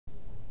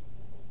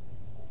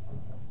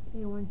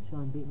Hey everyone,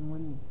 Sean Bateman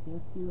one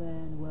thanks you,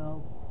 and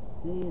well,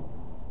 today is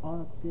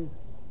August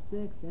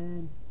 6th,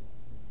 and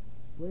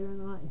believe it or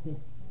not,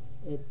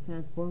 it's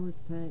Transformers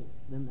the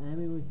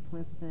anime was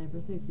 20th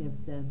anniversary. They have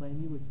Stand By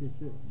Me, which is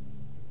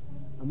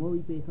a movie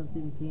based on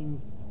Stephen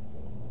King's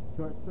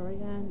short story,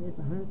 and it's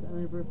the 100th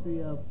anniversary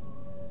of,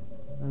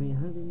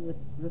 100th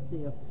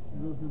birthday of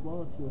Rosie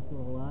Wall if she was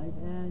still alive,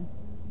 and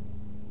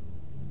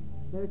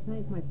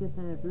tonight's my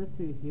 5th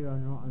anniversary here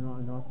on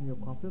North New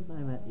York Cooperative.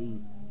 I'm at a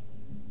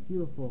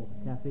beautiful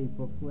Cafe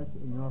Bookswith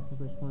in Rossland,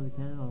 British Columbia,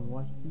 Canada on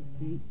Washington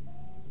Street.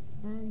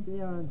 And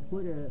they are on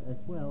Twitter as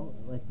well,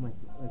 like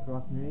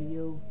Rossland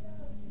Radio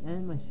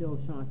and my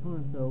show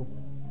Seanatonin. So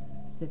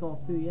check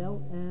all three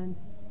out and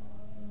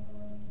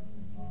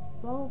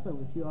follow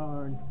them if you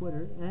are on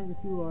Twitter. And if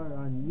you are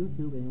on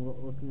YouTube and you're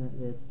looking at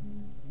this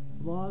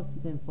vlog,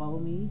 you can follow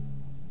me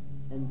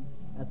and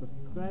as a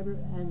subscriber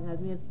and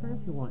add me as a friend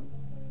if you want.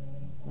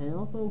 And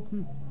also,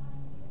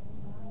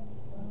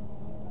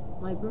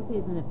 my birthday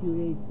is in a few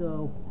days,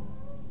 so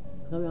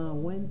it's gonna be on a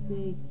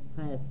Wednesday.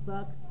 Kinda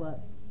sucks,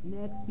 but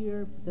next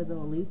year, because of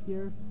a leap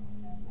year,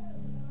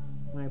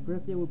 my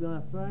birthday will be on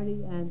a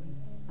Friday, and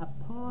a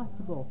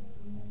possible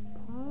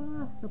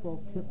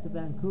trip to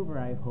Vancouver,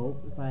 I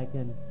hope, if I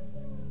can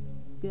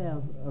get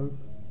a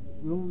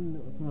room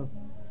from a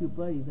few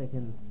buddies I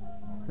can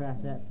crash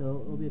at,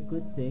 so it'll be a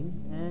good thing,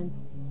 and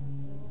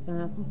gonna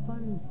have some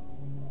fun.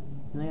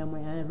 Tonight on my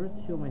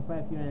anniversary show, my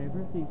 5-year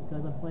anniversary,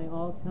 because I'm playing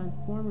all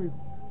Transformers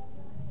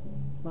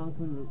songs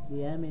from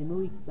the animated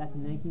movie back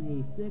in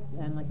 1986,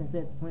 and like I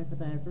said, it's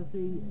 25th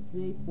anniversary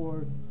today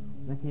for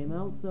when it came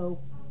out,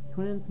 so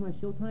tune in to my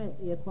show tonight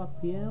at 8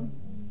 o'clock p.m.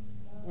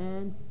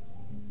 and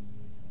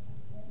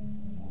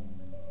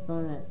it's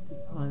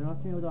on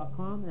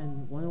rossradio.com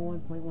and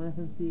 101.1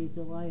 FM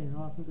CHLI in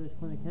Rossland, British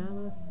Columbia,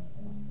 Canada,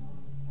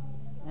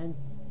 and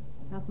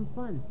have some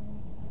fun.